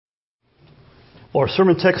Well, our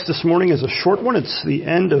sermon text this morning is a short one. It's the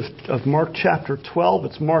end of Mark chapter 12.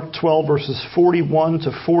 It's Mark 12 verses 41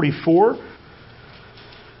 to 44.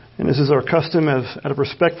 And as is our custom, out of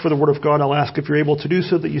respect for the Word of God, I'll ask if you're able to do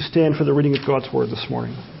so that you stand for the reading of God's Word this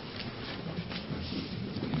morning.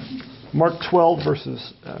 Mark 12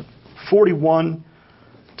 verses 41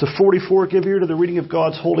 to 44. Give ear to the reading of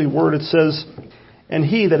God's holy Word. It says, "And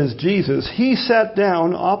he," that is Jesus, "he sat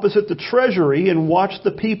down opposite the treasury and watched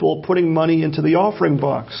the people putting money into the offering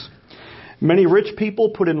box. Many rich people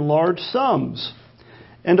put in large sums.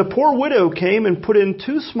 And a poor widow came and put in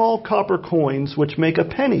 2 small copper coins, which make a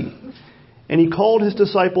penny. And he called his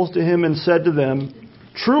disciples to him and said to them,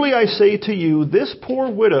 'Truly I say to you, this poor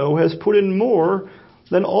widow has put in more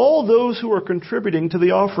than all those who are contributing to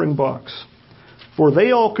the offering box. For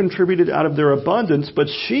they all contributed out of their abundance, but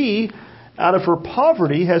she, out of her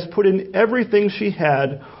poverty, has put in everything she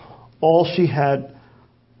had, all she had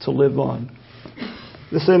to live on.'"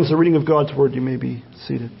 This ends the reading of God's Word. You may be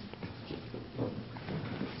seated.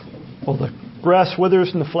 Well, the grass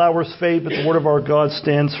withers and the flowers fade, but the Word of our God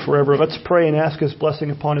stands forever. Let's pray and ask His blessing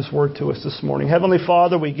upon His Word to us this morning. Heavenly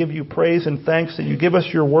Father, we give you praise and thanks that you give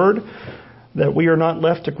us your Word, that we are not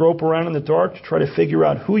left to grope around in the dark to try to figure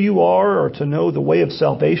out who you are or to know the way of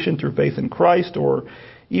salvation through faith in Christ or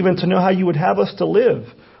even to know how you would have us to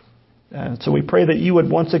live. So we pray that you would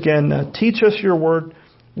once again teach us your word,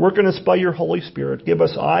 work in us by your Holy Spirit, give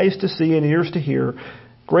us eyes to see and ears to hear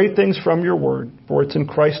great things from your word, for it's in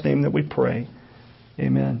Christ's name that we pray.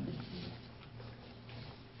 Amen.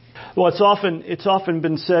 Well, it's often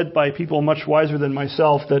been said by people much wiser than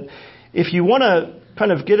myself that if you want to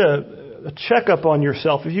kind of get a checkup on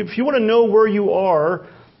yourself, if you want to know where you are,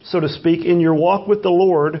 so to speak, in your walk with the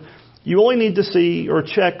Lord, you only need to see or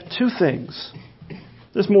check 2 things.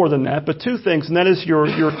 There's more than that, but 2 things, and that is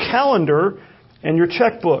your calendar and your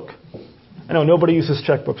checkbook. I know nobody uses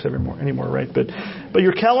checkbooks anymore, right? But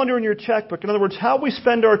your calendar and your checkbook, in other words, how we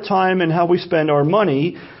spend our time and how we spend our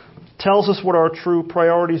money tells us what our true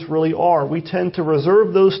priorities really are. We tend to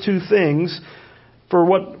reserve those 2 things for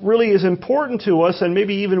what really is important to us and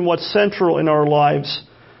maybe even what's central in our lives.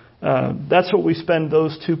 That's what we spend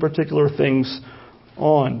those 2 particular things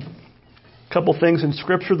on. A couple things in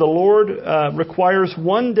Scripture. The Lord requires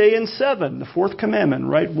 1 day in 7, the 4th commandment,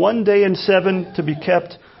 right? 1 day in 7 to be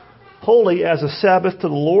kept holy as a Sabbath to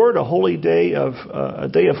the Lord, a holy day of a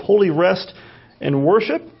day of holy rest and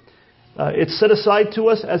worship. It's set aside to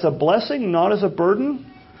us as a blessing, not as a burden.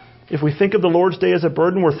 If we think of the Lord's Day as a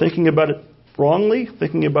burden, we're thinking about it wrongly,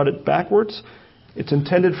 thinking about it backwards. It's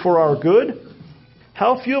intended for our good.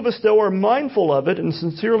 How few of us, though, are mindful of it and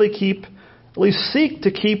sincerely at least seek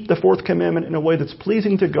to keep the 4th commandment in a way that's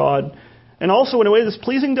pleasing to God and also in a way that's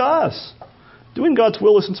pleasing to us. Doing God's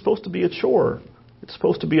will isn't supposed to be a chore. It's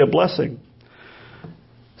supposed to be a blessing.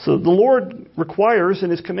 So the Lord requires in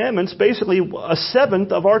His commandments basically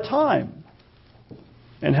 1/7 of our time.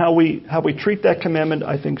 And how we treat that commandment,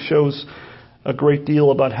 I think, shows a great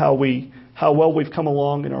deal about how well we've come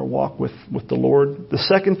along in our walk with the Lord. The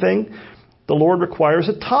second thing, the Lord requires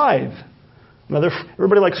a tithe. Now,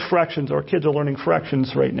 everybody likes fractions. Our kids are learning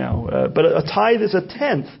fractions right now. But a tithe is a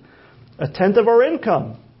tenth of our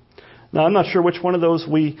income. Now, I'm not sure which one of those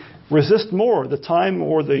we resist more, the time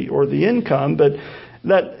or the income, but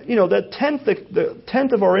that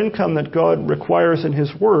tenth of our income that God requires in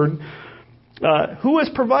His Word, who has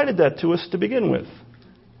provided that to us to begin with?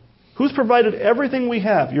 Who's provided everything we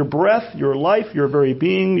have? Your breath, your life, your very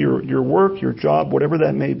being, your work, your job, whatever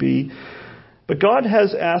that may be. But God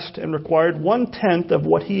has asked and required 1/10 of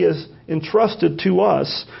what He has entrusted to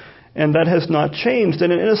us, and that has not changed.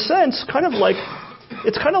 And in a sense, it's kind of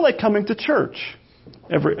like coming to church.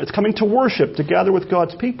 It's coming to worship, to gather with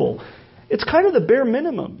God's people. It's kind of the bare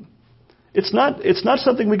minimum. It's not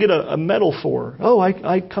something we get a medal for. Oh,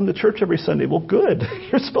 I come to church every Sunday. Well, good.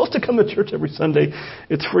 You're supposed to come to church every Sunday.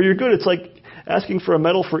 It's for your good. It's like asking for a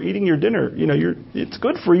medal for eating your dinner. It's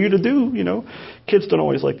good for you to do. Kids don't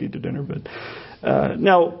always like to eat their dinner, but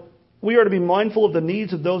now we are to be mindful of the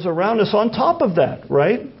needs of those around us. On top of that,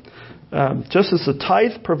 right? Just as the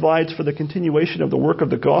tithe provides for the continuation of the work of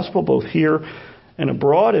the gospel, both here and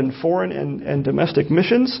abroad, in foreign and domestic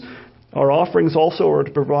missions, our offerings also are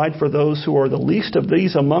to provide for those who are the least of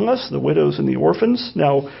these among us, the widows and the orphans.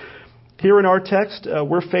 Now, here in our text,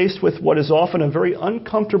 we're faced with what is often a very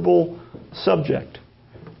uncomfortable subject,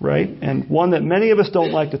 right? And one that many of us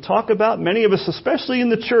don't like to talk about. Many of us, especially in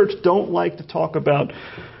the church, don't like to talk about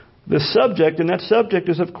this subject, and that subject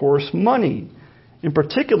is, of course, money. In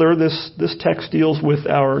particular, this text deals with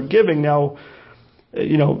our giving. Now,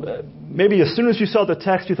 maybe as soon as you saw the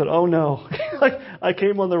text, you thought, oh no, I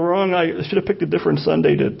came on the wrong, I should have picked a different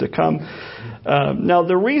Sunday to come. Now,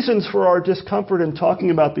 the reasons for our discomfort in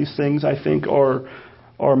talking about these things, I think,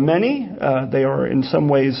 are many. They are in some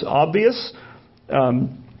ways obvious.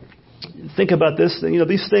 Think about this.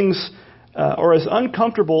 These things are as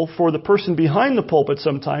uncomfortable for the person behind the pulpit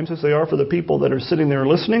sometimes as they are for the people that are sitting there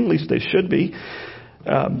listening. At least they should be.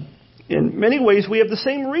 In many ways, we have the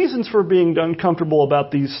same reasons for being uncomfortable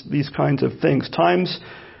about these kinds of things. Times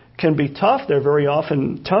can be tough. They're very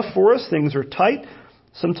often tough for us. Things are tight.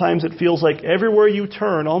 Sometimes it feels like everywhere you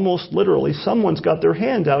turn, almost literally, someone's got their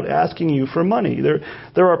hand out asking you for money.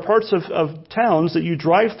 There are parts of towns that you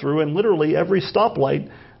drive through, and literally every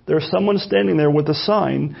stoplight, there's someone standing there with a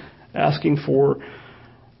sign asking for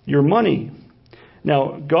your money.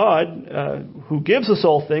 Now, God, who gives us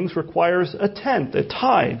all things, requires a tenth, a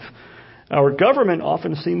tithe. Our government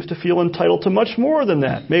often seems to feel entitled to much more than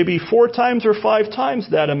that, maybe 4 times or 5 times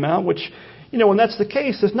that amount, which, when that's the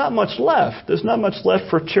case, there's not much left. There's not much left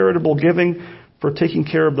for charitable giving, for taking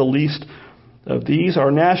care of the least of these.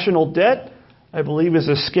 Our national debt, I believe, is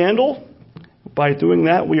a scandal. By doing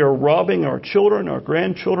that, we are robbing our children, our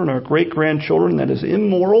grandchildren, our great-grandchildren. That is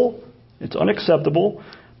immoral. It's unacceptable.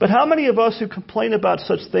 But how many of us who complain about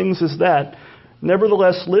such things as that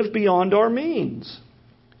nevertheless live beyond our means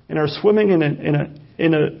and are swimming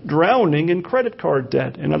in a drowning in credit card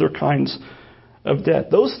debt and other kinds of debt?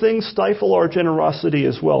 Those things stifle our generosity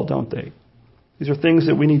as well, don't they? These are things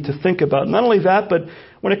that we need to think about. Not only that, but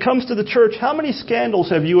when it comes to the church, how many scandals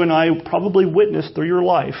have you and I probably witnessed through your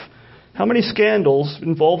life? How many scandals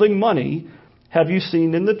involving money have you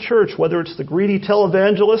seen in the church? Whether it's the greedy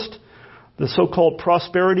televangelist, the so-called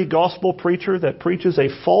prosperity gospel preacher that preaches a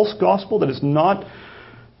false gospel that is not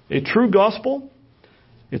a true gospel.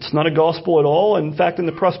 It's not a gospel at all. In fact, in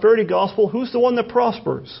the prosperity gospel, who's the one that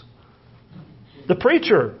prospers? The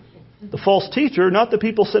preacher, the false teacher, not the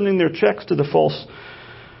people sending their checks to the false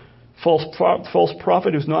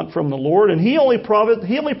prophet who's not from the Lord. And he only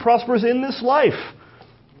prospers in this life.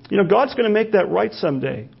 God's going to make that right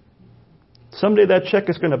someday. Someday that check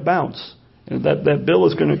is going to bounce. And that bill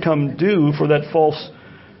is going to come due for that false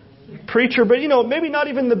preacher. But, maybe not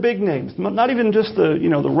even the big names. Not even just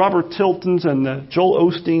the Robert Tiltons and the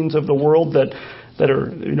Joel Osteens of the world that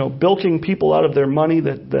are, bilking people out of their money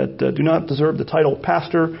that do not deserve the title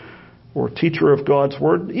pastor or teacher of God's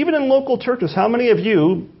word. Even in local churches, how many of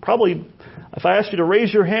you, probably, if I asked you to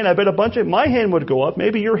raise your hand, I bet my hand would go up.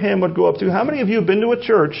 Maybe your hand would go up too. How many of you have been to a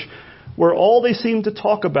church where all they seemed to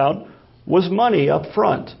talk about was money up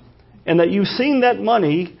front? And that you've seen that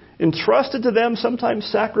money entrusted to them,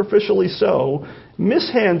 sometimes sacrificially so,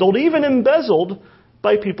 mishandled, even embezzled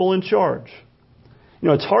by people in charge.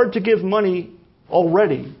 It's hard to give money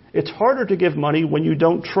already. It's harder to give money when you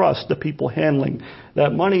don't trust the people handling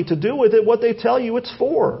that money to do with it what they tell you it's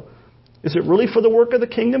for. Is it really for the work of the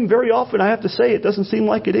kingdom? Very often, I have to say, it doesn't seem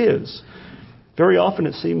like it is. Very often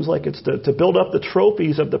it seems like it's to build up the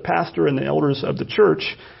trophies of the pastor and the elders of the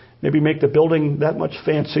church, maybe make the building that much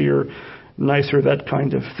fancier, nicer, that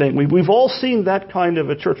kind of thing. We've all seen that kind of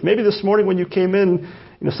a church. Maybe this morning when you came in,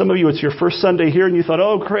 some of you, it's your first Sunday here, and you thought,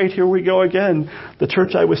 oh, great, here we go again. The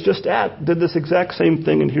church I was just at did this exact same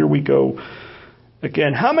thing, and here we go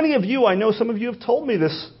again. How many of you, I know some of you have told me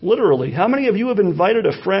this literally, how many of you have invited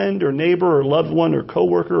a friend or neighbor or loved one or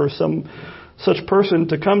coworker or some such person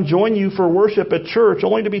to come join you for worship at church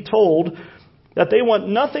only to be told that they want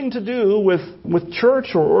nothing to do with church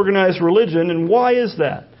or organized religion? And why is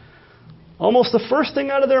that? Almost the first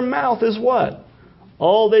thing out of their mouth is what?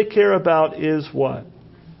 All they care about is what?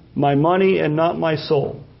 My money and not my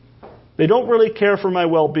soul. They don't really care for my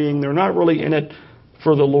well-being. They're not really in it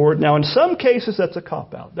for the Lord. Now, in some cases, that's a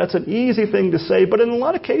cop-out. That's an easy thing to say, but in a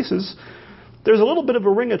lot of cases, there's a little bit of a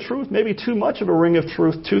ring of truth, maybe too much of a ring of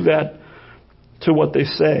truth to that, to what they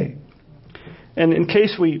say. And in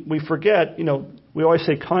case we forget, we always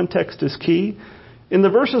say context is key. In the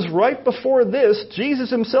verses right before this, Jesus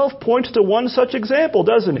himself points to one such example,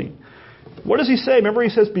 doesn't he? What does he say? Remember, he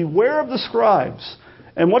says, beware of the scribes.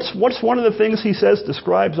 And what's one of the things he says the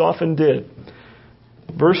scribes often did?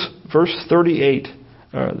 Verse 38,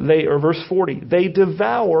 verse 40. They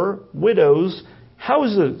devour widows'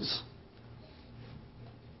 houses.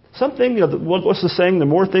 Something, what's the saying? The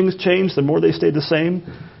more things change, the more they stay the same.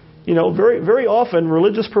 Very, very often,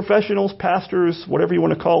 religious professionals, pastors, whatever you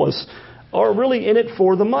want to call us, are really in it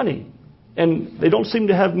for the money. And they don't seem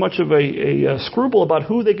to have much of a scruple about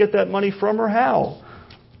who they get that money from or how.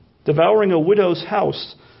 Devouring a widow's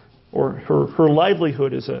house or her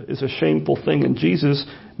livelihood is a shameful thing. And Jesus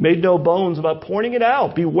made no bones about pointing it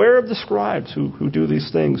out. Beware of the scribes who do these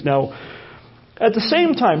things. Now, at the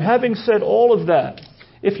same time, having said all of that,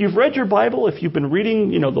 if you've read your Bible, if you've been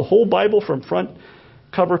reading, the whole Bible from front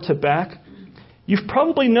cover to back, you've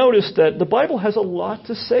probably noticed that the Bible has a lot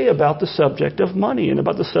to say about the subject of money and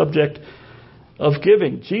about the subject of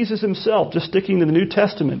giving. Jesus himself, just sticking to the New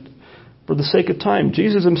Testament for the sake of time,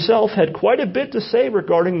 Jesus himself had quite a bit to say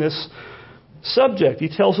regarding this subject. He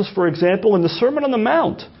tells us, for example, in the Sermon on the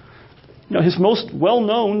Mount, his most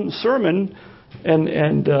well-known sermon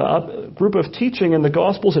and group of teaching in the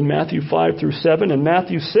Gospels in Matthew 5 through 7 and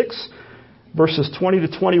Matthew 6, verses 20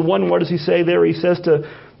 to 21. What does he say there? He says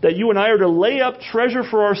that you and I are to lay up treasure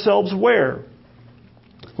for ourselves where?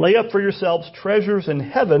 Lay up for yourselves treasures in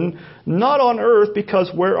heaven, not on earth,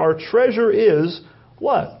 because where our treasure is,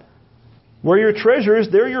 what? Where your treasure is,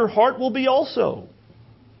 there your heart will be also.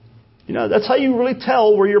 That's how you really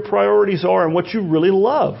tell where your priorities are and what you really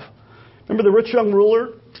love. Remember the rich young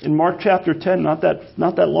ruler in Mark chapter 10, not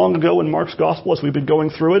that long ago in Mark's Gospel, as we've been going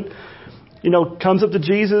through it, comes up to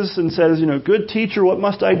Jesus and says, good teacher, what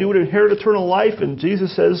must I do to inherit eternal life? And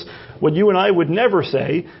Jesus says what you and I would never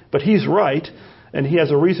say, but he's right, and he has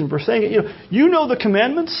a reason for saying it. You know the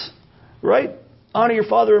commandments, right? Honor your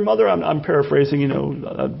father and mother. I'm paraphrasing,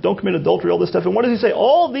 don't commit adultery, all this stuff. And what does he say?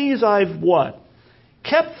 All these I've what?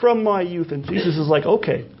 Kept from my youth. And Jesus is like,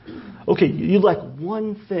 okay, you lack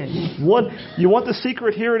one thing. You want the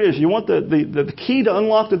secret? Here it is. You want the key to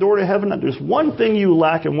unlock the door to heaven? There's one thing you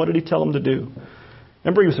lack, and what did he tell him to do?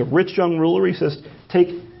 Remember, he was a rich young ruler. He says, take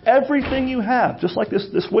everything you have, just like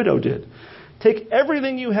this widow did. Take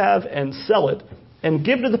everything you have and sell it, and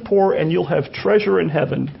give to the poor, and you'll have treasure in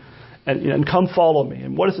heaven. And come follow me.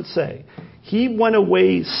 And what does it say? He went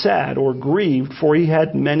away sad or grieved, for he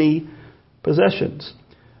had many possessions.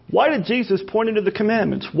 Why did Jesus point into the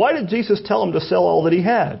commandments? Why did Jesus tell him to sell all that he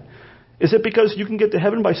had? Is it because you can get to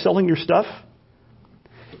heaven by selling your stuff?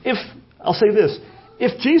 I'll say this,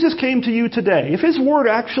 if Jesus came to you today, if his word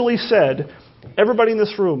actually said, everybody in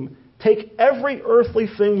this room, take every earthly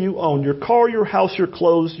thing you own, your car, your house, your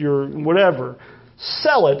clothes, your whatever,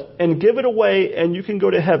 sell it and give it away and you can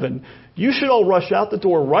go to heaven. You should all rush out the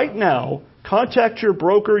door right now, contact your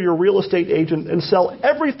broker, your real estate agent, and sell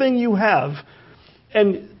everything you have.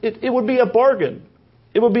 And it would be a bargain.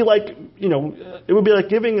 It would be like,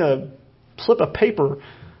 giving a slip of paper,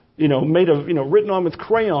 made of, written on with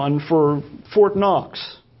crayon for Fort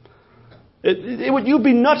Knox. You'd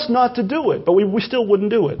be nuts not to do it, but we still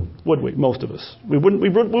wouldn't do it, would we? Most of us. We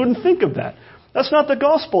wouldn't think of that. That's not the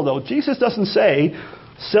gospel, though. Jesus doesn't say,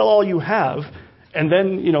 sell all you have, and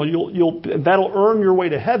then, that'll earn your way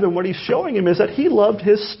to heaven. What he's showing him is that he loved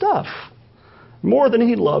his stuff more than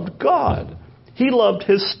he loved God. He loved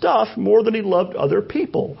his stuff more than he loved other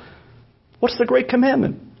people. What's the great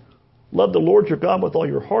commandment? Love the Lord your God with all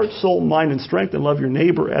your heart, soul, mind, and strength, and love your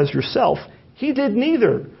neighbor as yourself. He did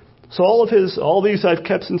neither. So all these I've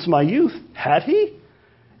kept since my youth. Had he?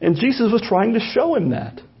 And Jesus was trying to show him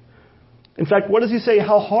that. In fact, what does he say?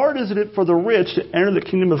 How hard is it for the rich to enter the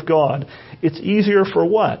kingdom of God? It's easier for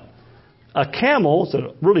what? A camel, it's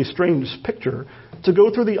a really strange picture, to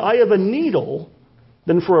go through the eye of a needle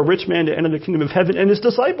than for a rich man to enter the kingdom of heaven. And his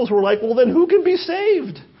disciples were like, well, then who can be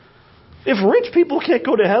saved? If rich people can't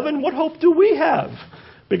go to heaven, what hope do we have?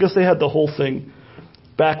 Because they had the whole thing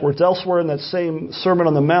backwards. Elsewhere in that same Sermon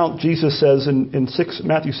on the Mount, Jesus says in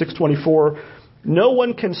Matthew 6:24, no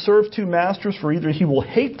one can serve two masters, for either he will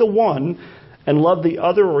hate the one and love the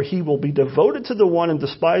other, or he will be devoted to the one and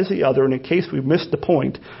despise the other. And in case we've missed the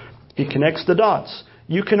point, he connects the dots.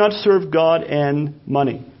 You cannot serve God and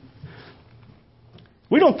money.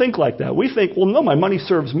 We don't think like that. We think, well, no, my money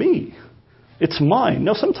serves me. It's mine.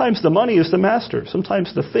 No, sometimes the money is the master.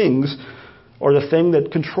 Sometimes the things are the thing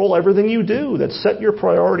that control everything you do, that set your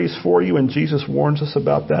priorities for you, and Jesus warns us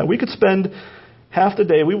about that. We could spend half the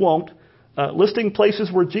day, we won't, listing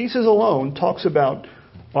places where Jesus alone talks about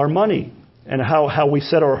our money and how we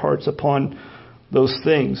set our hearts upon those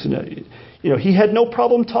things. He had no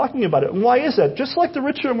problem talking about it. And why is that? Just like the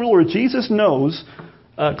rich young ruler, Jesus knows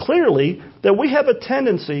clearly that we have a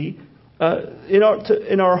tendency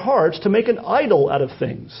in our hearts to make an idol out of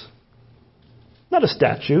things. Not a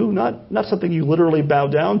statue, not something you literally bow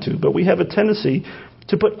down to, but we have a tendency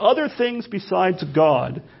to put other things besides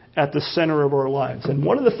God at the center of our lives. And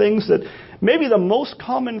one of the things that, maybe the most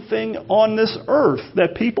common thing on this earth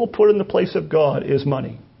that people put in the place of God is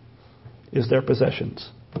money, is their possessions.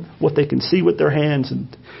 What they can see with their hands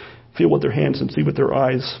and feel with their hands and see with their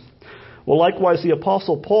eyes. Well, likewise, the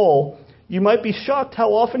Apostle Paul, you might be shocked how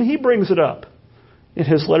often he brings it up. in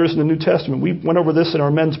his letters in the New Testament. We went over this in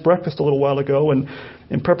our men's breakfast a little while ago, and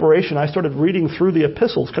in preparation, I started reading through the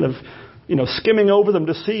epistles, kind of, skimming over them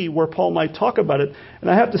to see where Paul might talk about it. And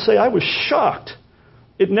I have to say, I was shocked.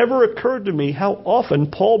 It never occurred to me how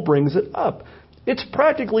often Paul brings it up. It's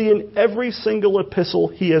practically in every single epistle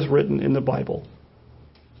he has written in the Bible.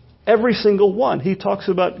 Every single one. He talks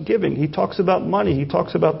about giving. He talks about money. He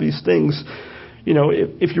talks about these things.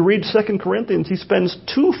 If you read 2 Corinthians, he spends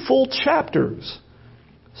 2 full chapters,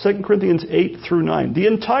 2 Corinthians 8 through 9, the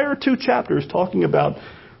entire 2 chapters talking about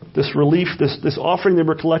this relief, this offering they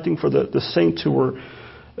were collecting for the saints who were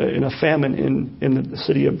in a famine in the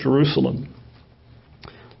city of Jerusalem.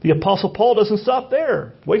 The Apostle Paul doesn't stop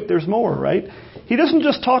there. Wait, there's more, right? He doesn't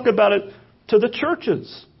just talk about it to the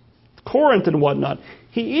churches, Corinth and whatnot.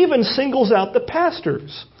 He even singles out the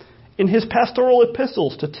pastors in his pastoral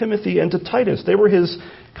epistles to Timothy and to Titus. They were his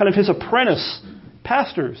apprentice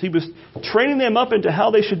pastors. He was training them up into how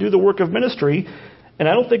they should do the work of ministry. And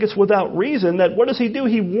I don't think it's without reason that what does he do?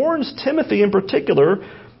 He warns Timothy in particular,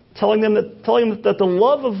 telling him that the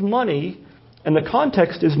love of money, and the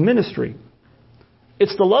context is ministry.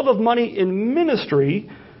 It's the love of money in ministry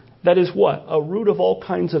that is what? A root of all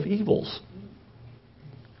kinds of evils.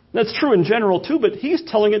 That's true in general too, but he's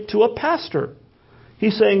telling it to a pastor.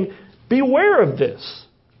 He's saying, beware of this.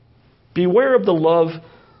 Beware of the love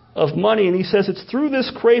of money. And he says it's through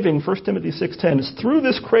this craving, 1 Timothy 6:10, it's through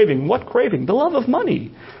this craving. What craving? The love of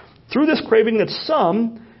money. Through this craving that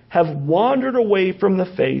some have wandered away from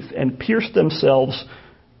the faith and pierced themselves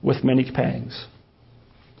with many pangs.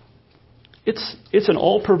 It's an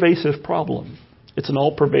all-pervasive problem. It's an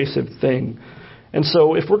all-pervasive thing. And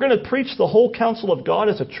so if we're going to preach the whole counsel of God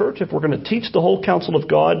as a church, if we're going to teach the whole counsel of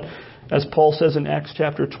God, as Paul says in Acts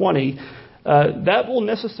chapter 20, that will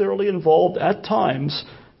necessarily involve, at times,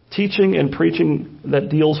 teaching and preaching that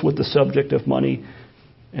deals with the subject of money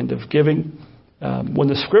and of giving. When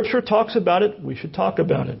the Scripture talks about it, we should talk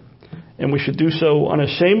about it. And we should do so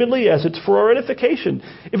unashamedly as it's for our edification.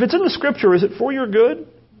 If it's in the Scripture, is it for your good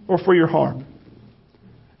or for your harm?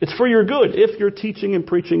 It's for your good if you're teaching and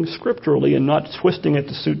preaching scripturally and not twisting it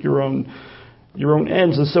to suit your own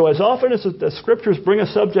ends. And so as often as the Scriptures bring a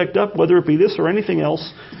subject up, whether it be this or anything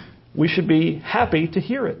else, we should be happy to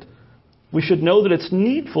hear it. We should know that it's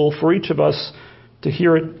needful for each of us to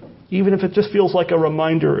hear it, even if it just feels like a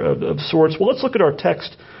reminder of sorts. Well, let's look at our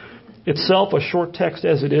text itself, a short text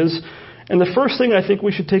as it is. And the first thing I think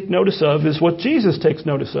we should take notice of is what Jesus takes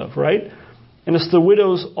notice of, right? And it's the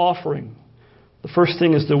widow's offering. The first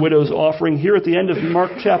thing is the widow's offering. Here at the end of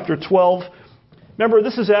Mark chapter 12, remember,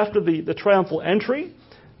 this is after the triumphal entry.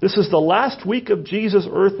 This is the last week of Jesus'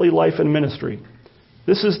 earthly life and ministry.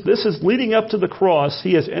 This is leading up to the cross.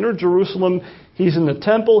 He has entered Jerusalem. He's in the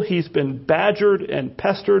temple. He's been badgered and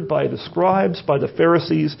pestered by the scribes, by the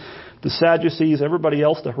Pharisees, the Sadducees, everybody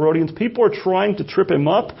else, the Herodians. People are trying to trip him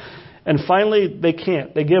up. And finally, they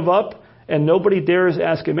can't. They give up, and nobody dares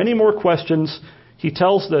ask him any more questions. He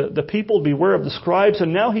tells the people, beware of the scribes,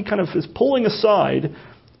 and now he kind of is pulling aside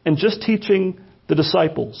and just teaching the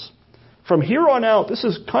disciples. From here on out, this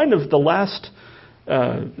is kind of the last,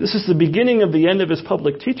 this is the beginning of the end of his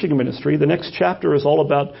public teaching ministry. The next chapter is all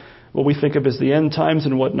about what we think of as the end times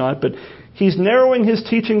and whatnot, but he's narrowing his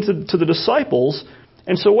teaching to the disciples.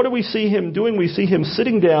 And so what do we see him doing? We see him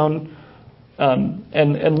sitting down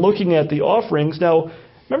and looking at the offerings. Now,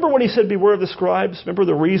 remember when he said, beware of the scribes? Remember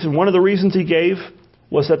the reason? One of the reasons he gave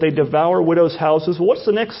was that they devour widows' houses. Well, what's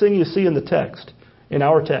the next thing you see in the text, in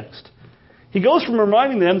our text? He goes from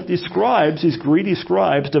reminding them that these scribes, these greedy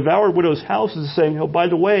scribes, devoured widows' houses, saying, oh, by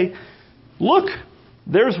the way, look,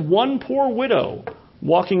 there's one poor widow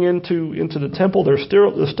walking into the temple. They're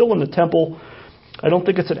still in the temple. I don't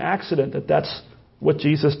think it's an accident that that's what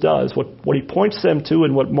Jesus does, what he points them to,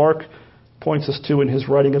 and what Mark points us to in his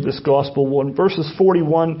writing of this gospel. Well, in verses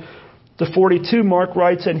 41 to 42, Mark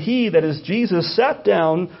writes, and he, that is Jesus, sat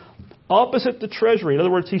down opposite the treasury. In other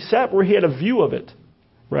words, he sat where he had a view of it,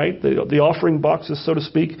 right? The offering boxes, so to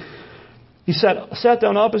speak. He sat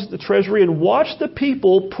down opposite the treasury and watched the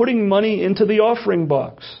people putting money into the offering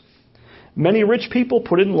box. Many rich people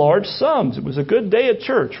put in large sums. It was a good day at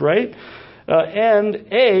church, right?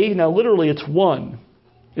 Now literally it's one.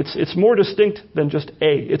 It's more distinct than just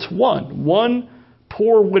a. It's one. One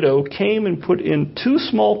poor widow came and put in 2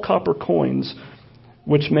 small copper coins,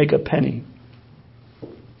 which make a penny.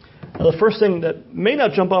 Now, the first thing that may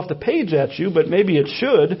not jump off the page at you, but maybe it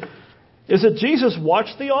should, is that Jesus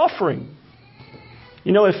watched the offering.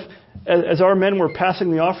 You know, if as our men were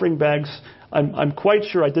passing the offering bags, I'm quite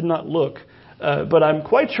sure, I did not look, but I'm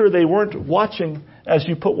quite sure they weren't watching as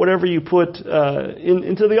you put whatever you put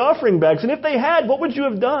into the offering bags? And if they had, what would you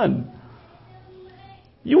have done?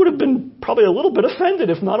 You would have been probably a little bit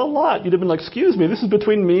offended, if not a lot. You'd have been like, excuse me, this is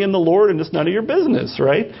between me and the Lord and it's none of your business,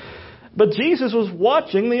 right? But Jesus was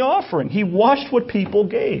watching the offering. He watched what people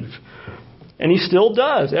gave. And He still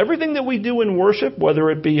does. Everything that we do in worship,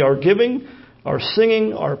 whether it be our giving, our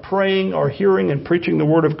singing, our praying, our hearing and preaching the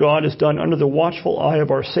Word of God, is done under the watchful eye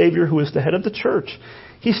of our Savior, who is the head of the church.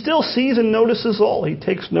 He still sees and notices all. He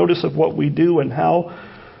takes notice of what we do and how.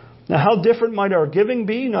 Now, how different might our giving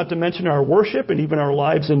be, not to mention our worship and even our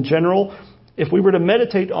lives in general, if we were to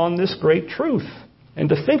meditate on this great truth and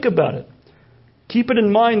to think about it. Keep it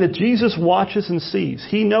in mind that Jesus watches and sees.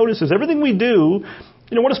 He notices everything we do.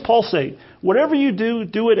 What does Paul say? Whatever you do,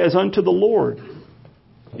 do it as unto the Lord.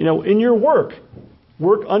 In your work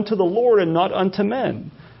unto the Lord and not unto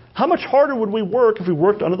men. How much harder would we work if we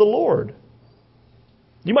worked unto the Lord?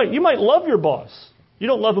 You might love your boss. You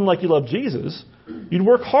don't love him like you love Jesus. You'd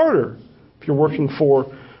work harder if you're working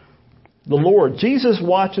for the Lord. Jesus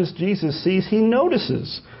watches, Jesus sees, He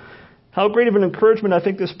notices. How great of an encouragement I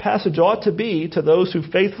think this passage ought to be to those who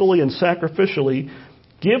faithfully and sacrificially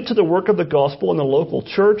give to the work of the gospel in the local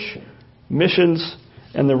church, missions,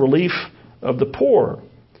 and the relief of the poor.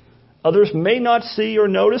 Others may not see or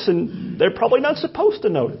notice, and they're probably not supposed to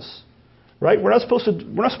notice. Right? We're not supposed to,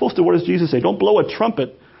 what does Jesus say? Don't blow a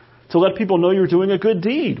trumpet to let people know you're doing a good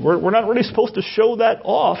deed. We're not really supposed to show that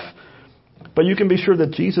off, but you can be sure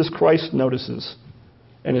that Jesus Christ notices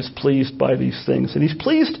and is pleased by these things. And He's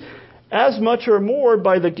pleased as much or more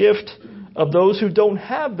by the gift of those who don't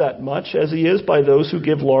have that much as He is by those who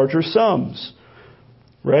give larger sums.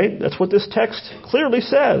 Right? That's what this text clearly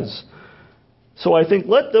says. So I think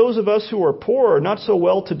let those of us who are poor or not so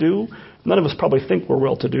well-to-do, none of us probably think we're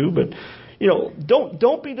well-to-do, but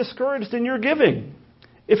don't be discouraged in your giving.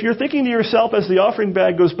 If you're thinking to yourself as the offering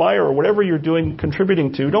bag goes by or whatever you're doing,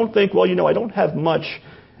 contributing to, don't think, I don't have much.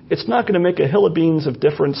 It's not going to make a hill of beans of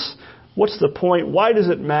difference. What's the point? Why does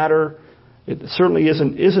it matter? It certainly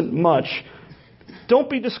isn't much. Don't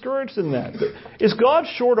be discouraged in that. Is God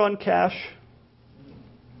short on cash?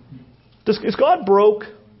 Is God broke?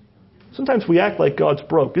 Sometimes we act like God's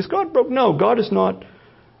broke. Is God broke? No, God is not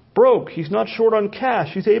broke. He's not short on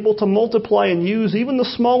cash. He's able to multiply and use even the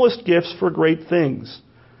smallest gifts for great things.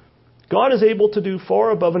 God is able to do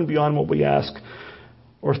far above and beyond what we ask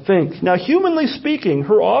or think. Now, humanly speaking,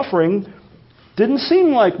 her offering didn't seem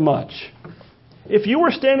like much. If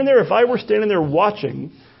I were standing there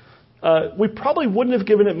watching, we probably wouldn't have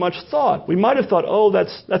given it much thought. We might have thought,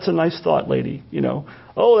 that's a nice thought, lady.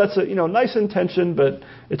 That's a nice intention, but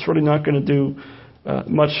it's really not going to do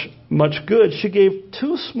much good. She gave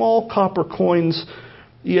 2 small copper coins,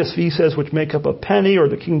 ESV says, which make up a penny, or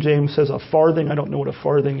the King James says a farthing. I don't know what a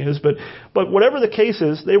farthing is, but whatever the case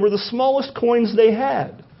is, they were the smallest coins they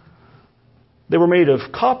had. They were made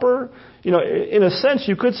of copper. In a sense,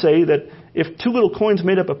 you could say that if 2 little coins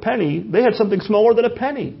made up a penny, they had something smaller than a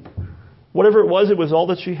penny. Whatever it was all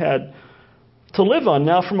that she had to live on.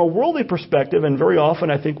 Now, from a worldly perspective, and very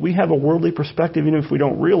often I think we have a worldly perspective even if we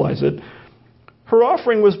don't realize it, her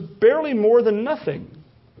offering was barely more than nothing.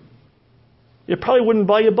 It probably wouldn't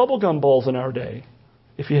buy you bubblegum balls in our day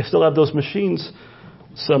if you still have those machines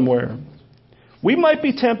somewhere. You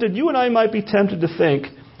and I might be tempted to think,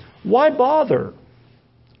 why bother?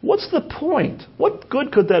 What's the point? What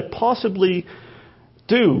good could that possibly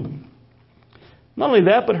do? Not only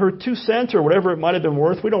that, but her 2 cents or whatever it might have been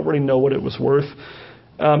worth, we don't really know what it was worth.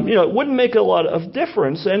 It wouldn't make a lot of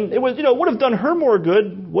difference, and it would have done her more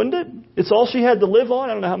good, wouldn't it? It's all she had to live on.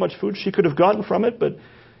 I don't know how much food she could have gotten from it, but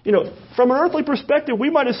from an earthly perspective, we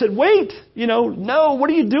might have said, wait, no, what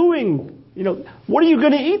are you doing? What are you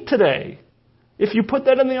going to eat today? If you put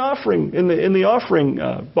that in the offering, in the offering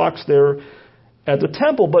box there at the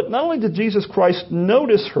temple. But not only did Jesus Christ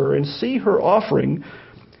notice her and see her offering,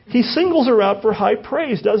 He singles her out for high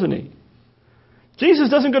praise, doesn't He? Jesus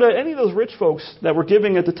doesn't go to any of those rich folks that were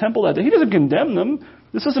giving at the temple that day. He doesn't condemn them.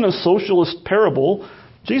 This isn't a socialist parable.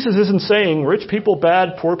 Jesus isn't saying rich people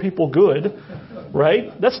bad, poor people good,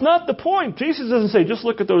 right? That's not the point. Jesus doesn't say, just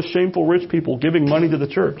look at those shameful rich people giving money to the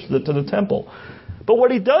church, to the temple. But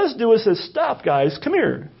what He does do is says, stop, guys, come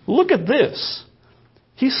here. Look at this.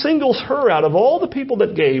 He singles her out. Of all the people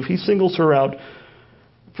that gave, He singles her out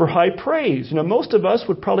for high praise. Most of us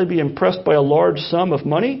would probably be impressed by a large sum of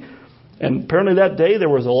money. And apparently that day there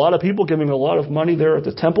was a lot of people giving a lot of money there at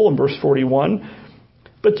the temple in verse 41.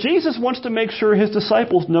 But Jesus wants to make sure His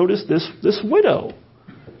disciples notice this widow.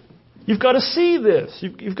 You've got to see this.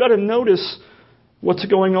 You've got to notice what's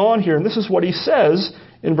going on here. And this is what he says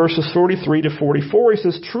in verses 43 to 44. He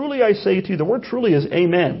says, truly I say to you, the word truly is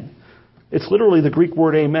amen. It's literally the Greek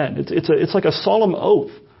word amen. It's like a solemn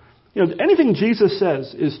oath. Anything Jesus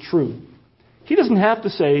says is true. He doesn't have to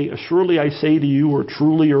say, surely I say to you, or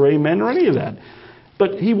truly, or amen, or any of that.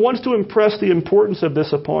 But he wants to impress the importance of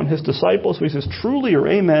this upon his disciples. So he says, truly or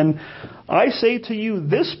amen, I say to you,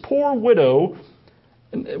 this poor widow.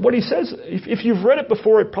 And what he says, if you've read it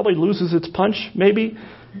before, it probably loses its punch, maybe.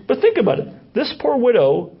 But think about it. This poor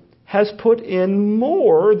widow has put in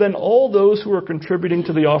more than all those who are contributing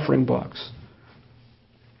to the offering box.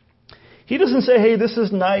 He doesn't say, hey, this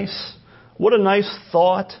is nice. What a nice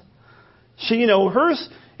thought. Hers,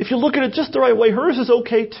 if you look at it just the right way, hers is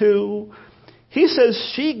okay too. He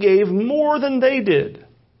says she gave more than they did.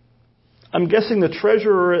 I'm guessing the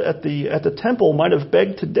treasurer at the temple might have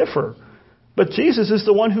begged to differ. But Jesus is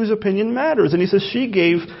the one whose opinion matters. And he says she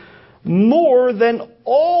gave more than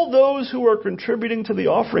all those who are contributing to the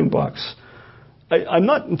offering box. I'm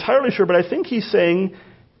not entirely sure, but I think he's saying,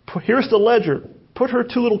 here's the ledger. Put her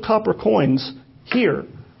 2 little copper coins here.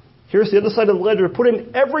 Here's the other side of the ledger. Put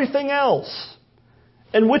in everything else.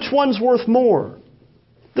 And which one's worth more?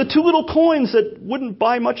 The 2 little coins that wouldn't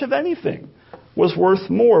buy much of anything was worth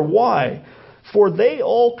more. Why? For they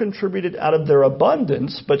all contributed out of their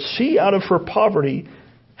abundance, but she out of her poverty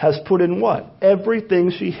has put in what?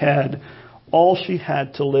 Everything she had, all she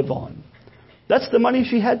had to live on. That's the money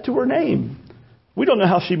she had to her name. We don't know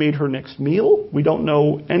how she made her next meal. We don't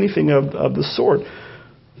know anything of the sort.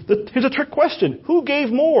 Here's a trick question. Who gave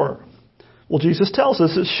more? Well, Jesus tells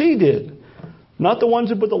us that she did. Not the ones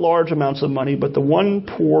who put the large amounts of money, but the one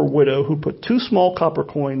poor widow who put 2 small copper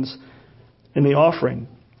coins in the offering.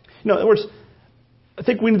 In other words, I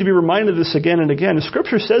think we need to be reminded of this again and again. The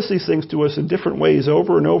Scripture says these things to us in different ways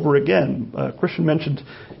over and over again. Christian mentioned,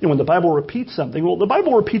 when the Bible repeats something. Well, the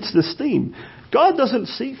Bible repeats this theme. God doesn't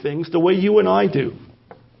see things the way you and I do,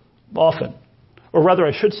 often. Or rather,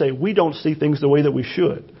 I should say, we don't see things the way that we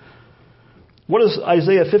should. What does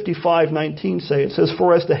Isaiah 55:19 say? It says,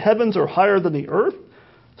 for as the heavens are higher than the earth,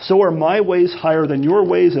 so are my ways higher than your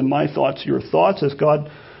ways, and my thoughts your thoughts. As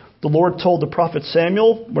the Lord told the prophet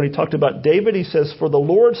Samuel when he talked about David, he says, for the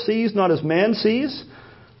Lord sees not as man sees.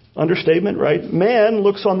 Understatement, right? Man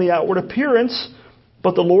looks on the outward appearance,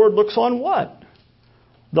 but the Lord looks on what?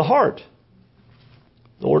 The heart.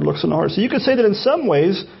 The Lord looks on the heart. So you could say that in some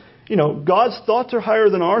ways, God's thoughts are higher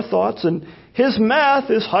than our thoughts, and His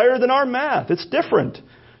math is higher than our math. It's different.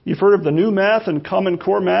 You've heard of the new math and Common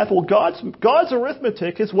Core math. Well, God's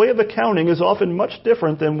arithmetic, His way of accounting, is often much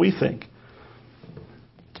different than we think.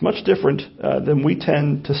 It's much different than we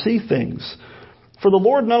tend to see things. For the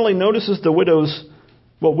Lord not only notices the widow's,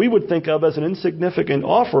 what we would think of as an insignificant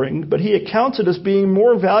offering, but He accounts it as being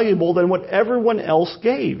more valuable than what everyone else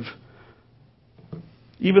gave,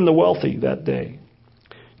 even the wealthy that day.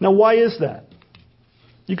 Now, why is that?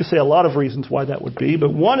 You could say a lot of reasons why that would be,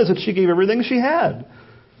 but one is that she gave everything she had.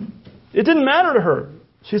 It didn't matter to her.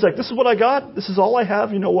 She's like, this is what I got. This is all I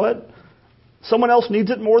have. You know what? Someone else needs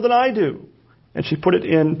it more than I do. And she put it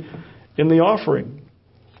in the offering.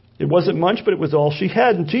 It wasn't much, but it was all she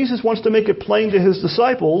had. And Jesus wants to make it plain to His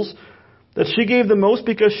disciples that she gave the most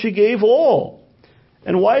because she gave all.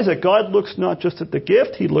 And why is it? God looks not just at the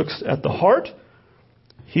gift, He looks at the heart.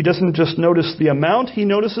 He doesn't just notice the amount, He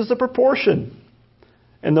notices the proportion.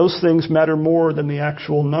 And those things matter more than the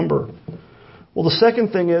actual number. Well, the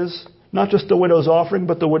second thing is not just the widow's offering,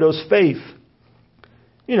 but the widow's faith.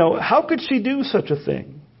 How could she do such a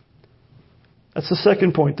thing? That's the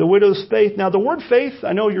second point, the widow's faith. Now, the word faith,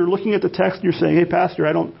 I know you're looking at the text and you're saying, hey, Pastor,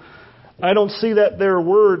 I don't see that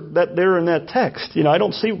there in that text. I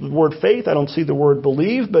don't see the word faith. I don't see the word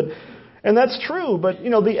believe. And that's true. But,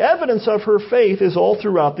 the evidence of her faith is all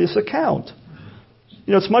throughout this account.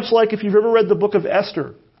 It's much like if you've ever read the book of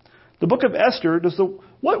Esther. The book of Esther,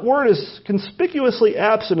 what word is conspicuously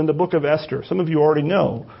absent in the book of Esther? Some of you already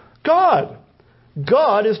know. God.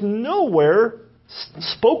 God is nowhere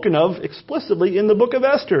spoken of explicitly in the book of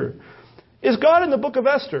Esther. Is God in the book of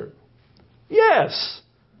Esther? Yes.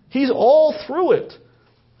 He's all through it.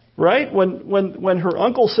 Right? When her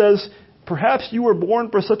uncle says, perhaps you were born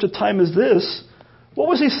for such a time as this, what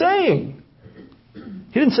was he saying?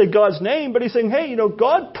 He didn't say God's name, but he's saying, hey,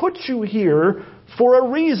 God put you here for a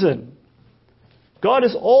reason.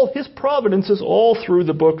 His providence is all through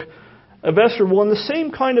the book of Esther. Well, in the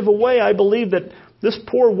same kind of a way, I believe that this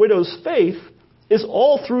poor widow's faith is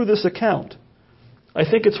all through this account. I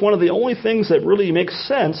think it's one of the only things that really makes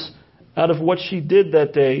sense out of what she did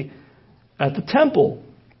that day at the temple.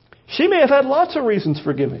 She may have had lots of reasons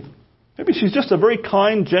for giving. Maybe she's just a very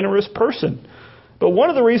kind, generous person. But one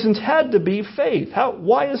of the reasons had to be faith.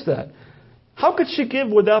 Why is that? How could she give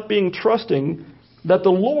without being trusting that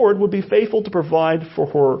the Lord would be faithful to provide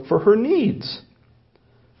for her needs?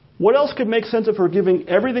 What else could make sense of her giving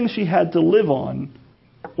everything she had to live on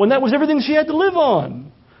when that was everything she had to live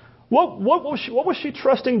on? What was she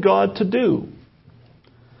trusting God to do?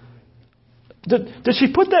 Did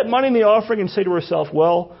she put that money in the offering and say to herself,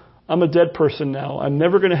 well, I'm a dead person now. I'm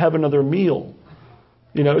never going to have another meal.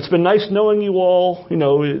 It's been nice knowing you all.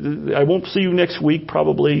 I won't see you next week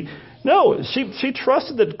probably. No, she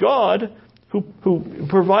trusted that God, who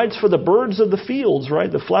provides for the birds of the fields,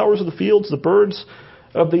 right? The flowers of the fields, the birds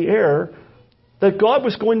of the air, that God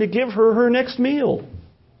was going to give her next meal.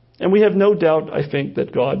 And we have no doubt, I think,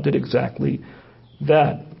 that God did exactly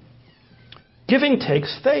that. Giving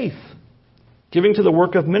takes faith. Giving to the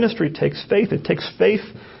work of ministry takes faith. It takes faith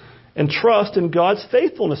and trust in God's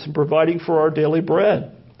faithfulness in providing for our daily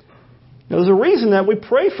bread. Now, there's a reason that we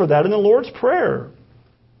pray for that in the Lord's Prayer.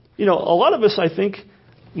 A lot of us, I think,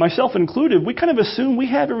 myself included, we kind of assume we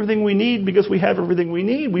have everything we need because we have everything we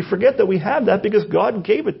need. We forget that we have that because God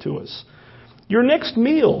gave it to us. Your next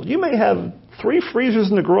meal, you may have 3 freezers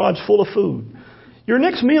in the garage full of food. Your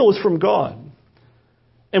next meal is from God.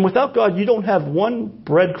 And without God, you don't have one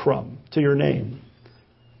breadcrumb to your name.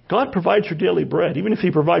 God provides your daily bread, even if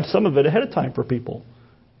He provides some of it ahead of time for people.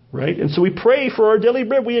 Right? And so we pray for our daily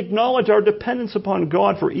bread. We acknowledge our dependence upon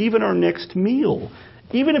God for even our next meal,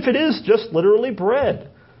 even if it is just literally bread.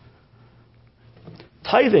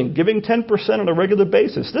 Tithing, giving 10% on a regular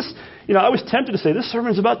basis. I was tempted to say, this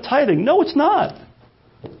sermon's about tithing. No, it's not.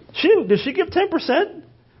 Did she give 10%?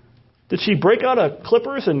 Did she break out a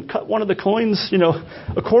clippers and cut one of the coins,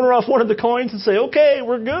 a corner off one of the coins and say, okay,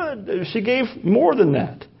 we're good? She gave more than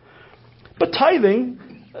that. But tithing,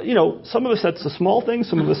 some of us that's a small thing.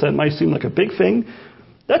 Some of us that might seem like a big thing.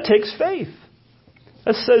 That takes faith.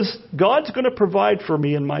 That says, God's going to provide for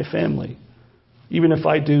me and my family, even if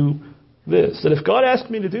I do this. That if God asks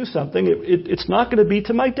me to do something, it's not going to be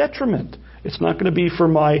to my detriment. It's not going to be for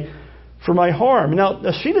my harm. Now,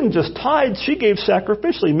 she didn't just tithe, she gave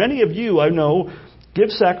sacrificially. Many of you, I know, give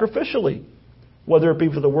sacrificially. Whether it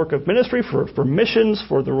be for the work of ministry, for missions,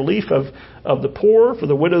 for the relief of the poor, for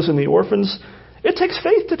the widows and the orphans. It takes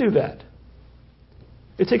faith to do that.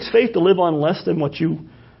 It takes faith to live on less than what you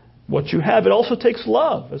have. It also takes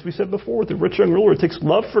love. As we said before with the rich young ruler, it takes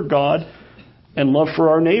love for God and love for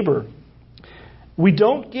our neighbor. We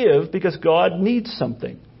don't give because God needs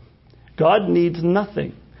something. God needs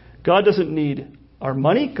nothing. God doesn't need our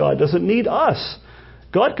money. God doesn't need us.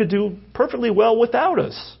 God could do perfectly well without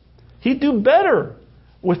us. He'd do better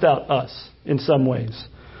without us in some ways.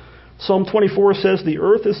 Psalm 24 says, the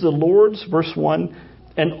earth is the Lord's, verse 1,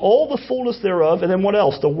 and all the fullness thereof, and then what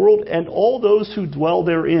else? The world and all those who dwell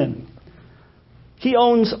therein. He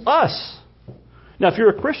owns us. Now, if you're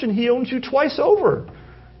a Christian, He owns you twice over.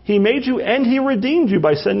 He made you and He redeemed you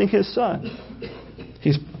by sending His Son.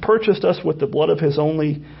 He's purchased us with the blood of His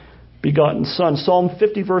only begotten Son. Psalm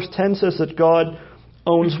 50 verse 10 says that God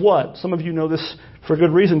owns what? Some of you know this for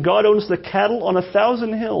good reason. God owns the cattle on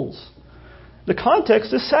 1,000 hills. The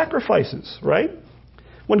context is sacrifices, right?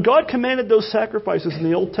 When God commanded those sacrifices in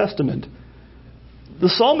the Old Testament, the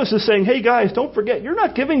psalmist is saying, hey guys, don't forget, you're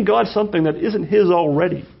not giving God something that isn't His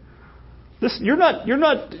already. You're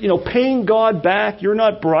not paying God back. You're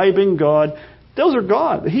not bribing God. Those are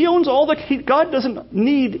God. He owns all God doesn't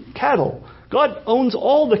need cattle. God owns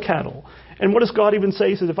all the cattle. And what does God even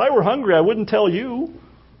say? He says, if I were hungry, I wouldn't tell you.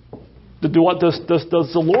 Does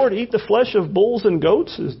the Lord eat the flesh of bulls and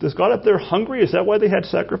goats? Is God up there hungry? Is that why they had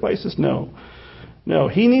sacrifices? No.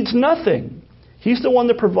 He needs nothing. He's the one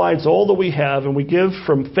that provides all that we have, and we give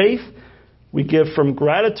from faith, we give from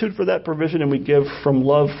gratitude for that provision, and we give from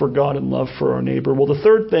love for God and love for our neighbor. Well, the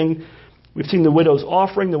third thing, we've seen the widow's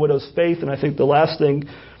offering, the widow's faith, and I think the last thing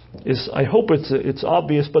is, I hope it's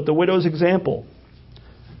obvious, but the widow's example.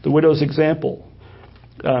 The widow's example.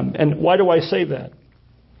 And why do I say that?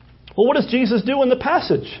 Well, what does Jesus do in the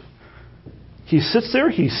passage? He sits there,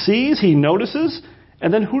 He sees, He notices,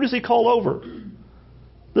 and then who does He call over?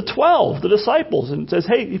 The 12, the disciples, and says,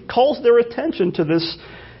 hey, He calls their attention to this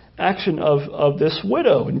action of this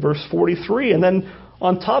widow in verse 43. And then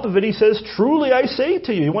on top of it, He says, truly I say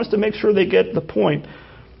to you. He wants to make sure they get the point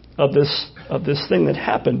of this thing that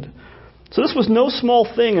happened. So this was no small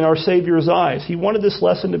thing in our Savior's eyes. He wanted this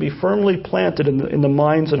lesson to be firmly planted in the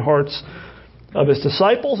minds and hearts of His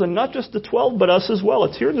disciples, and not just the 12, but us as well.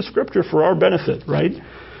 It's here in the Scripture for our benefit, right?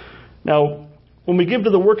 Now, when we give to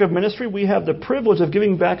the work of ministry, we have the privilege of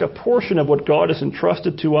giving back a portion of what God has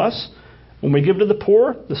entrusted to us. When we give to the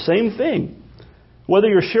poor, the same thing. Whether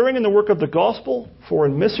you're sharing in the work of the gospel,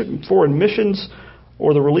 foreign missions,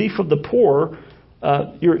 or the relief of the poor,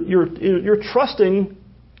 you're trusting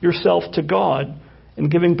yourself to God and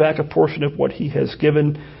giving back a portion of what He has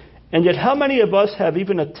given. And yet, how many of us have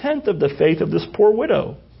even a tenth of the faith of this poor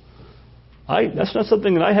widow? That's not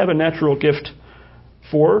something that I have a natural gift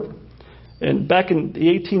for. And back in the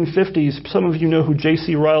 1850s, some of you know who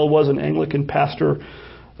J.C. Ryle was, an Anglican pastor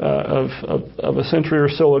of a century or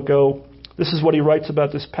so ago. This is what he writes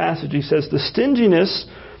about this passage. He says, "The stinginess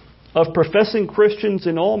of professing Christians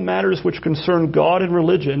in all matters which concern God and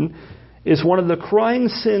religion is one of the crying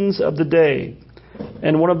sins of the day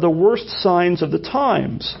and one of the worst signs of the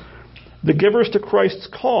times. The givers to Christ's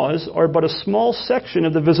cause are but a small section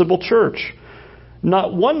of the visible church.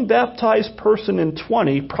 Not one baptized person in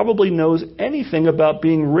 20 probably knows anything about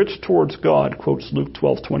being rich towards God," quotes Luke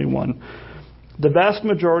 12:21. "The vast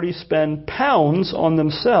majority spend pounds on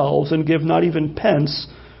themselves and give not even pence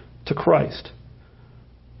to Christ."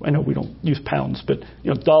 I know we don't use pounds, but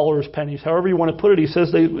dollars, pennies, however you want to put it. He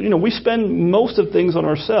says we spend most of things on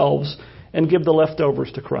ourselves and give the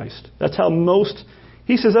leftovers to Christ. That's how most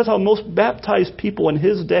baptized people in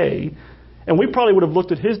his day, and we probably would have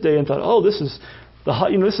looked at his day and thought, "Oh, this is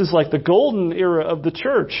like the golden era of the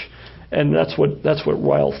church," and that's what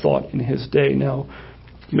Ryle thought in his day. Now,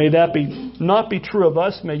 may that not be true of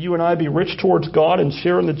us. May you and I be rich towards God and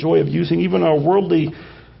share in the joy of using even our worldly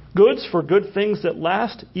goods for good things that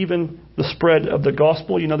last, even the spread of the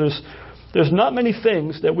gospel. There's not many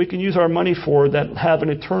things that we can use our money for that have an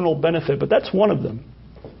eternal benefit, but that's one of them.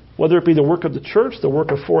 Whether it be the work of the church, the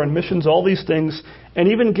work of foreign missions, all these things, and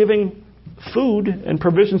even giving food and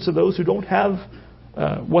provisions to those who don't have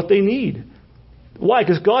what they need. Why?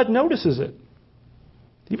 Because God notices it.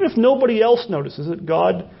 Even if nobody else notices it,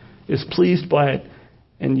 God is pleased by it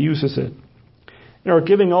and uses it. In our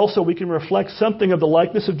giving also, we can reflect something of the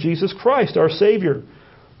likeness of Jesus Christ, our Savior.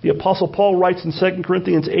 The Apostle Paul writes in 2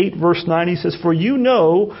 Corinthians 8, verse 9, he says, "For you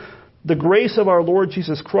know the grace of our Lord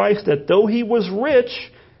Jesus Christ, that though He was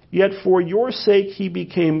rich, yet for your sake He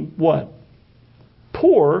became" what?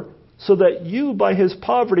 "Poor, so that you by His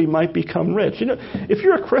poverty might become rich." If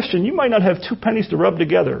you're a Christian, you might not have 2 pennies to rub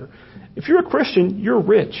together. If you're a Christian, you're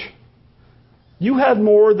rich. You have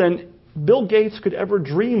more than Bill Gates could ever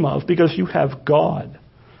dream of because you have God.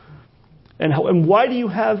 And why do you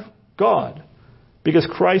have God? Because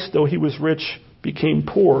Christ, though He was rich, became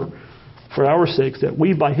poor for our sakes, that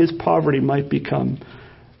we by His poverty might become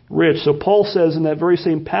rich. So Paul says in that very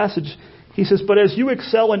same passage, he says, "But as you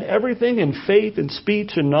excel in everything, in faith and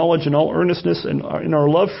speech and knowledge and all earnestness and in our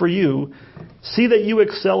love for you, see that you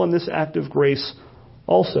excel in this act of grace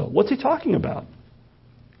also." What's he talking about?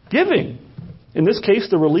 Giving. In this case,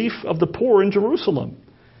 the relief of the poor in Jerusalem.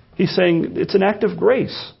 He's saying it's an act of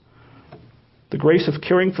grace. The grace of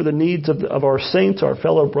caring for the needs of our saints, our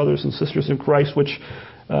fellow brothers and sisters in Christ, which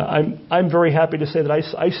I'm very happy to say that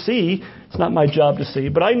I see. It's not my job to see,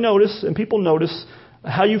 but I notice, and people notice,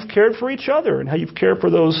 how you've cared for each other and how you've cared for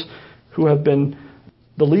those who have been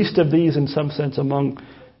the least of these in some sense among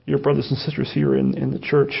your brothers and sisters here in the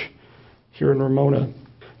church here in Ramona.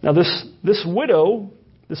 Now this widow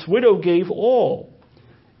gave all.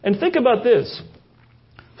 And think about this.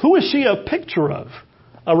 Who is she a picture of,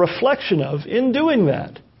 a reflection of in doing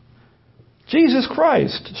that? Jesus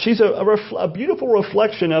Christ. She's a beautiful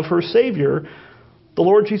reflection of her Savior, the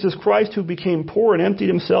Lord Jesus Christ, who became poor and emptied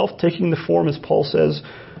Himself, taking the form, as Paul says,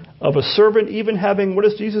 of a servant, even having, what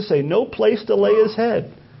does Jesus say? No place to lay His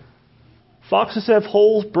head. Foxes have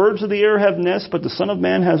holes, birds of the air have nests, but the Son of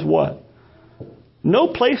Man has what? No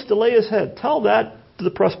place to lay His head. Tell that to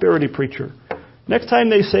the prosperity preacher. Next time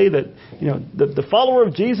they say that, the follower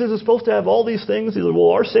of Jesus is supposed to have all these things,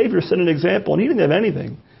 well, our Savior set an example, and He didn't have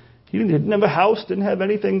anything. He didn't have a house, didn't have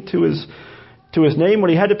anything to his name. When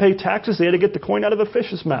He had to pay taxes, they had to get the coin out of a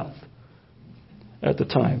fish's mouth at the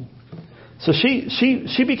time. So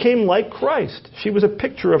she became like Christ. She was a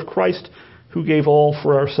picture of Christ who gave all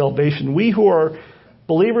for our salvation. We who are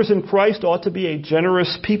believers in Christ ought to be a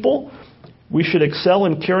generous people. We should excel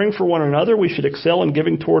in caring for one another. We should excel in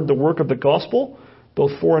giving toward the work of the gospel,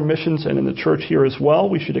 both foreign missions and in the church here as well.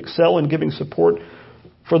 We should excel in giving support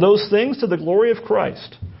for those things to the glory of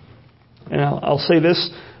Christ. And I'll say this,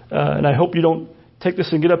 and I hope you don't take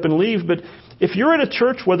this and get up and leave, but if you're in a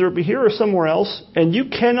church, whether it be here or somewhere else, and you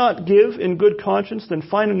cannot give in good conscience, then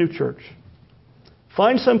find a new church.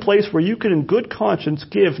 Find some place where you can in good conscience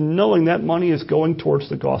give, knowing that money is going towards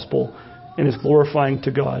the gospel and is glorifying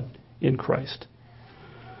to God in Christ.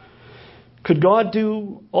 Could God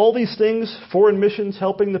do all these things, foreign missions,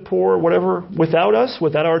 helping the poor, whatever, without us,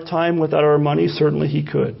 without our time, without our money? Certainly He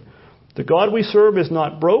could. The God we serve is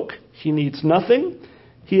not broke. He needs nothing.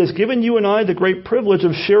 He has given you and I the great privilege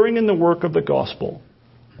of sharing in the work of the gospel.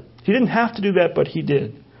 He didn't have to do that, but he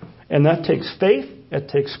did. And that takes faith. It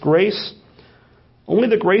takes grace. Only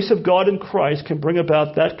the grace of God in Christ can bring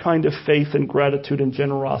about that kind of faith and gratitude and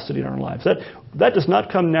generosity in our lives. That does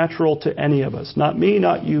not come natural to any of us. Not me,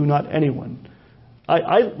 not you, not anyone.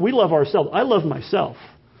 We love ourselves. I love myself.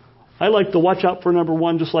 I like to watch out for number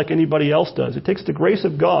one just like anybody else does. It takes the grace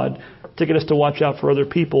of God to get us to watch out for other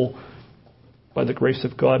people by the grace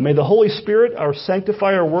of God. May the Holy Spirit, our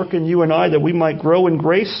sanctifier, work in you and I that we might grow in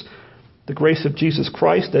grace, the grace of Jesus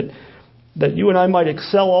Christ, that you and I might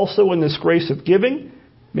excel also in this grace of giving.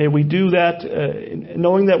 May we do that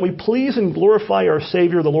knowing that we please and glorify our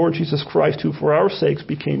Savior, the Lord Jesus Christ, who for our sakes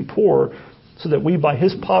became poor, so that we by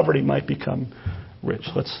his poverty might become rich.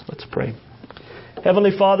 Let's pray.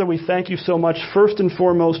 Heavenly Father, we thank you so much, first and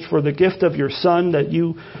foremost, for the gift of your Son, that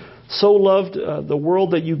you so loved the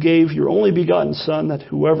world that you gave your only begotten Son, that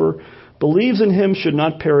whoever believes in him should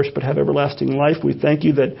not perish but have everlasting life. We thank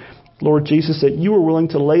you that, Lord Jesus, that you were willing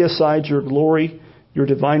to lay aside your glory, your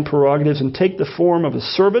divine prerogatives, and take the form of a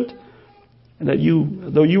servant, and that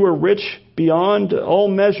you, though you were rich beyond all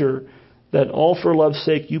measure, that all for love's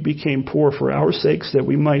sake you became poor for our sakes, that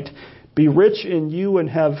we might be rich in you and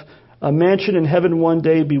have a mansion in heaven one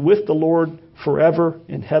day, be with the Lord forever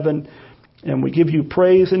in heaven. And we give you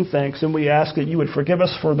praise and thanks, and we ask that you would forgive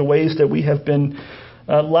us for the ways that we have been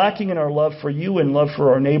lacking in our love for you and love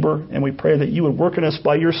for our neighbor. And we pray that you would work in us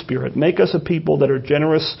by your Spirit. Make us a people that are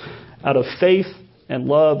generous out of faith and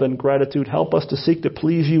love and gratitude. Help us to seek to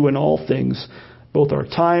please you in all things, both our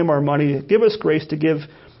time, our money. Give us grace to give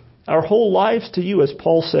our whole lives to you, as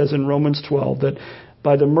Paul says in Romans 12, that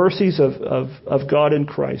by the mercies of God in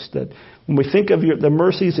Christ, that when we think of the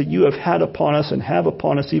mercies that you have had upon us and have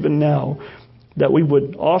upon us even now, that we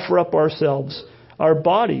would offer up ourselves, our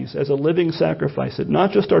bodies, as a living sacrifice, that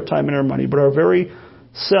not just our time and our money, but our very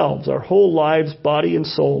selves, our whole lives, body and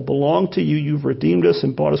soul, belong to you. You've redeemed us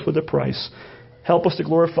and bought us with a price. Help us to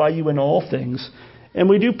glorify you in all things. And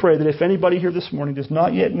we do pray that if anybody here this morning does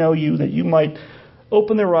not yet know you, that you might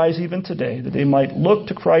open their eyes even today, that they might look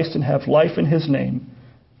to Christ and have life in his name.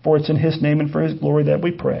 For it's in his name and for his glory that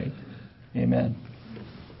we pray. Amen.